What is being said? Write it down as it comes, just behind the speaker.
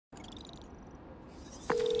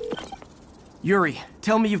Yuri,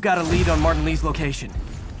 tell me you've got a lead on Martin Lee's location.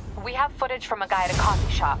 We have footage from a guy at a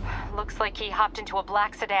coffee shop. Looks like he hopped into a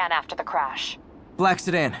black sedan after the crash. Black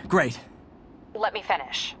sedan, great. Let me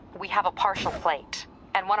finish. We have a partial plate.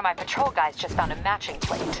 And one of my patrol guys just found a matching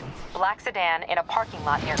plate. Black sedan in a parking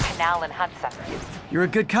lot near Canal and Hudson. You're a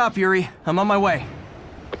good cop, Yuri. I'm on my way.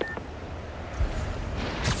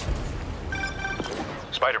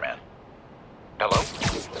 Spider-Man. Hello?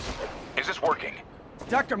 Is this working?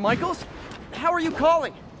 Dr. Michaels? How are you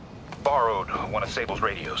calling? Borrowed one of Sable's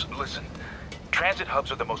radios. Listen, transit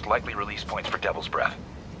hubs are the most likely release points for Devil's Breath.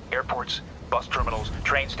 Airports, bus terminals,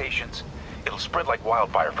 train stations. It'll spread like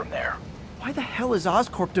wildfire from there. Why the hell is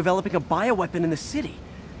Oscorp developing a bioweapon in the city?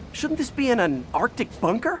 Shouldn't this be in an Arctic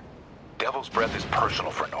bunker? Devil's Breath is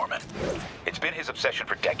personal for Norman. It's been his obsession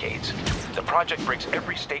for decades. The project breaks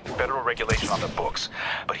every state and federal regulation on the books,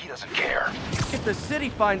 but he doesn't care. If the city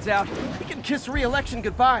finds out, he can kiss re-election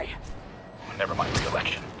goodbye. Never mind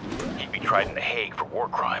re-election. He'd be tried in The Hague for war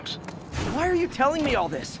crimes. Why are you telling me all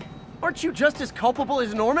this? Aren't you just as culpable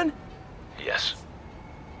as Norman? Yes.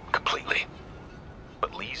 Completely.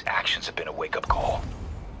 But Lee's actions have been a wake-up call.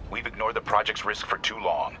 We've ignored the project's risk for too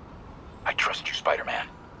long. I trust you, Spider-Man.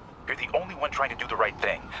 You're the only one trying to do the right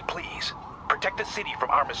thing. Please, protect the city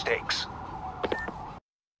from our mistakes.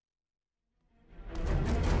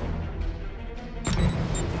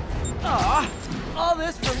 Ah, all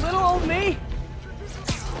this for little old me?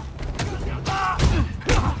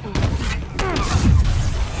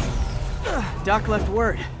 Doc left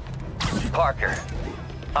word. Parker,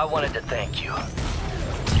 I wanted to thank you.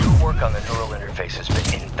 Your work on the neural interface has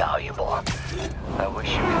been invaluable. I wish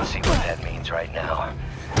you could see what that means right now.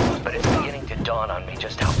 But it's beginning to dawn on me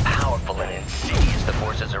just how powerful and insidious the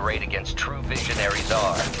forces arrayed against true visionaries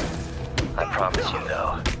are. I promise you,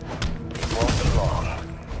 though, it won't be long.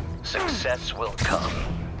 Success will come,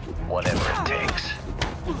 whatever it takes.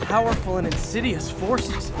 Powerful and insidious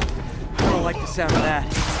forces. I don't like the sound of that.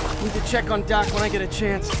 Need to check on Doc when I get a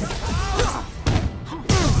chance.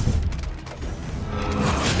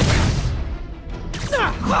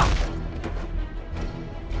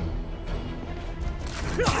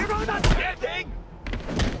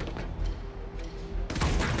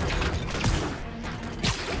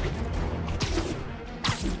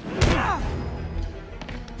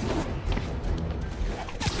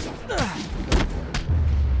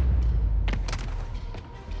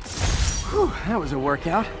 Whew, that was a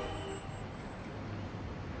workout.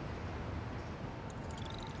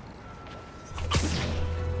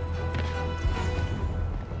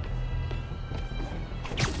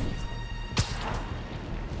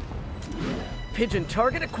 Pigeon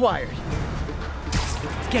target acquired.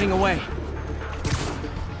 It's getting away.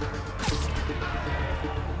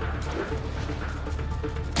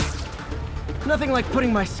 Nothing like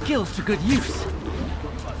putting my skills to good use.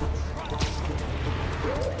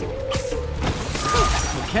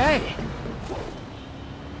 Okay.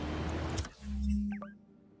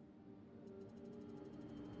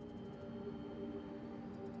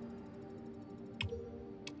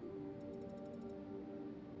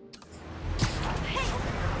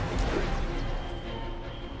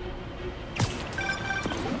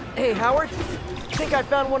 Hey, Howard. Think I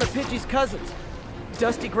found one of Pidgey's cousins.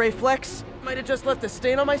 Dusty gray flecks. Might have just left a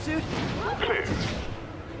stain on my suit. Fair.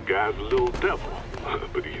 Guy's a little devil,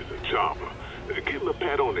 but he's a charmer. Give him a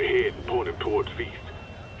pat on the head and point him towards Feast.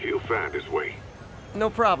 He'll find his way. No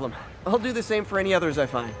problem. I'll do the same for any others I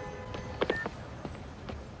find.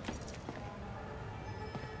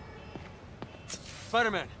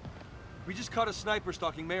 Spider-Man, we just caught a sniper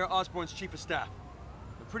stalking Mayor Osborn's chief of staff.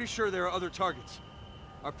 I'm pretty sure there are other targets.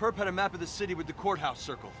 Our perp had a map of the city with the courthouse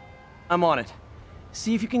circled. I'm on it.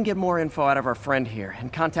 See if you can get more info out of our friend here,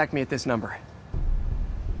 and contact me at this number.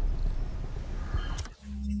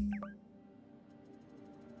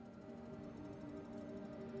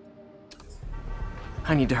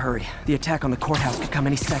 I need to hurry. The attack on the courthouse could come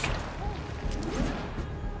any second.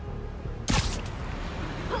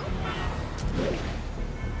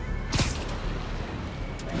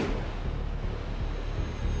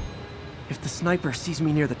 If the sniper sees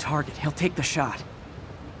me near the target, he'll take the shot.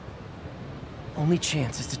 Only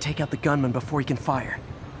chance is to take out the gunman before he can fire.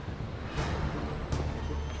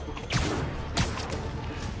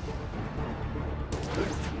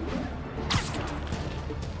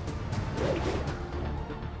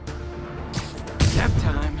 Nap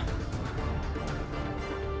time.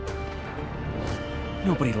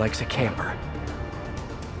 Nobody likes a camper.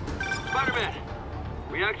 Spider-Man,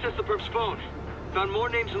 we accessed the perp's phone. Found more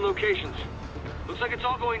names and locations. Looks like it's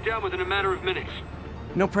all going down within a matter of minutes.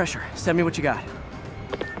 No pressure. Send me what you got.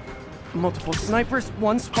 Multiple snipers,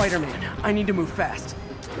 one Spider-Man. I need to move fast.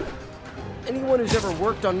 Anyone who's ever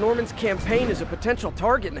worked on Norman's campaign is a potential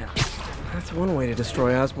target now. That's one way to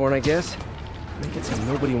destroy Osborn, I guess. Make it so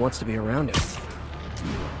nobody wants to be around him.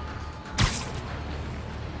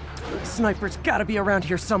 Sniper's gotta be around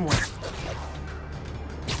here somewhere.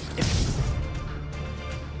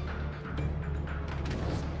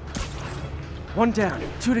 One down,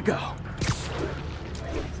 2 to go.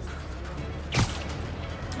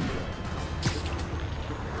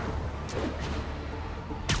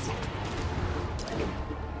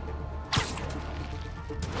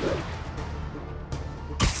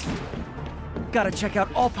 Gotta check out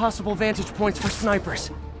all possible vantage points for snipers.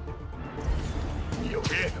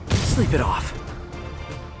 Sleep it off.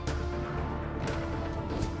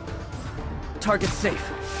 Target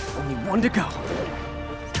safe. Only 1 to go.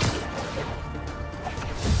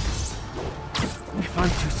 If I'm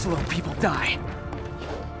too slow, people die.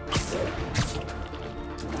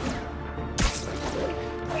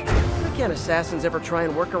 Why can't assassins ever try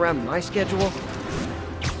and work around my schedule?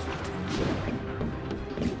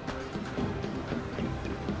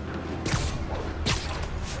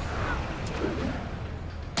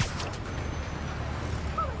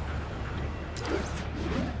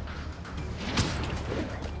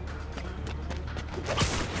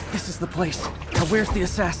 This is the place. Now where's the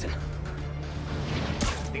assassin?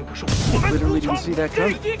 Literally didn't see that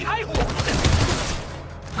coming.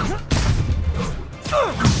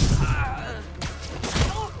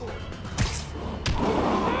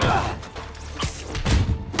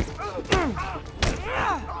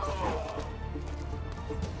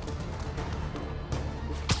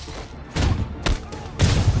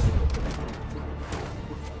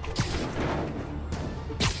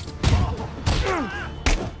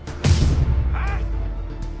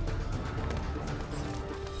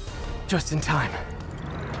 Just in time.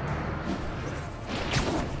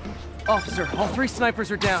 Officer, all 3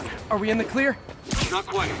 snipers are down. Are we in the clear? Not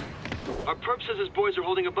quite. Our perp says his boys are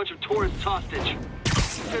holding a bunch of tourists hostage. He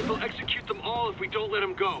says they'll execute them all if we don't let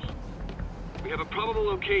them go. We have a probable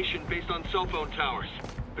location based on cell phone towers.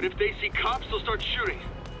 But if they see cops, they'll start shooting.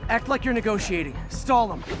 Act like you're negotiating. Stall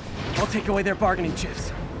them. I'll take away their bargaining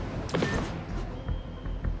chips.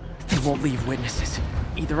 They won't leave witnesses.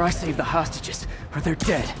 Either I save the hostages, or they're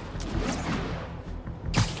dead.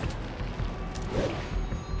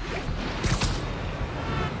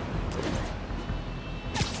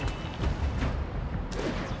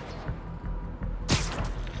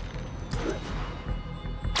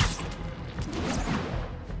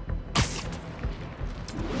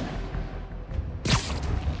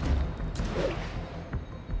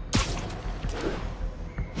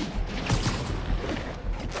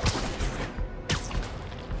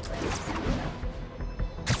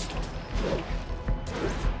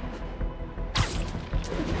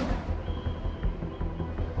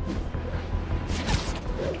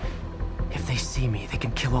 See me, they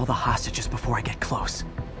can kill all the hostages before I get close.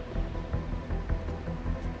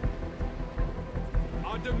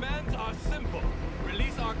 Our demands are simple.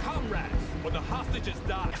 Release our comrades, or the hostages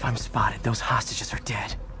die. If I'm spotted, those hostages are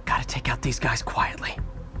dead. Gotta take out these guys quietly.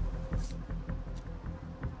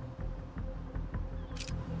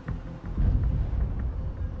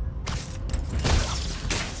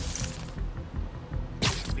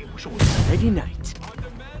 Nighty night.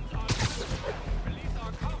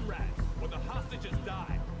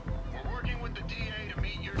 We're working with the DA to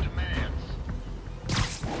meet your demands.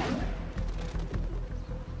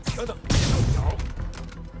 等等，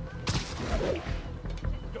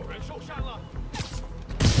有人受伤了。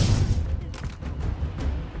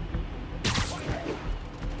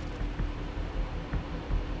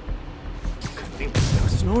 No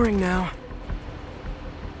snoring now.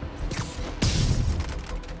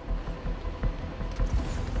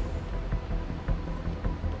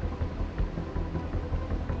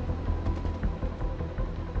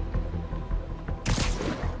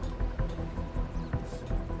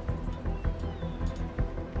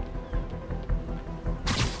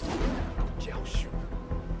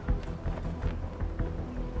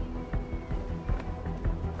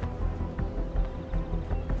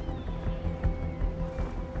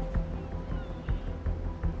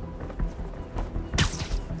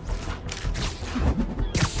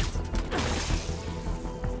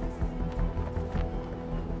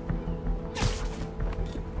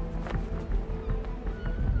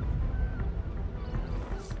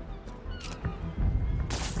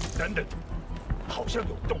等等，好像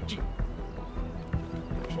有动静。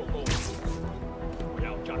说够了，不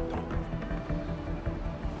要战斗。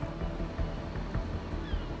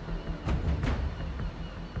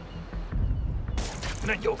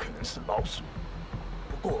那有可能是老鼠。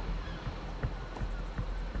不过，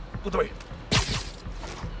不对。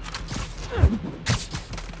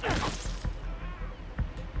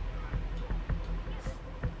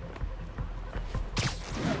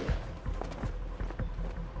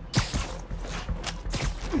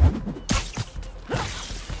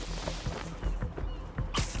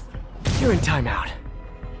 You're in timeout.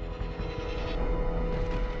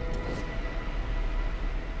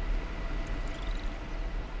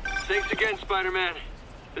 Thanks again, Spider-Man.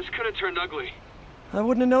 This could have turned ugly. I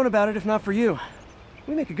wouldn't have known about it if not for you.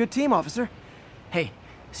 We make a good team, officer. Hey,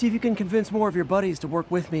 see if you can convince more of your buddies to work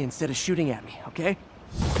with me instead of shooting at me, okay?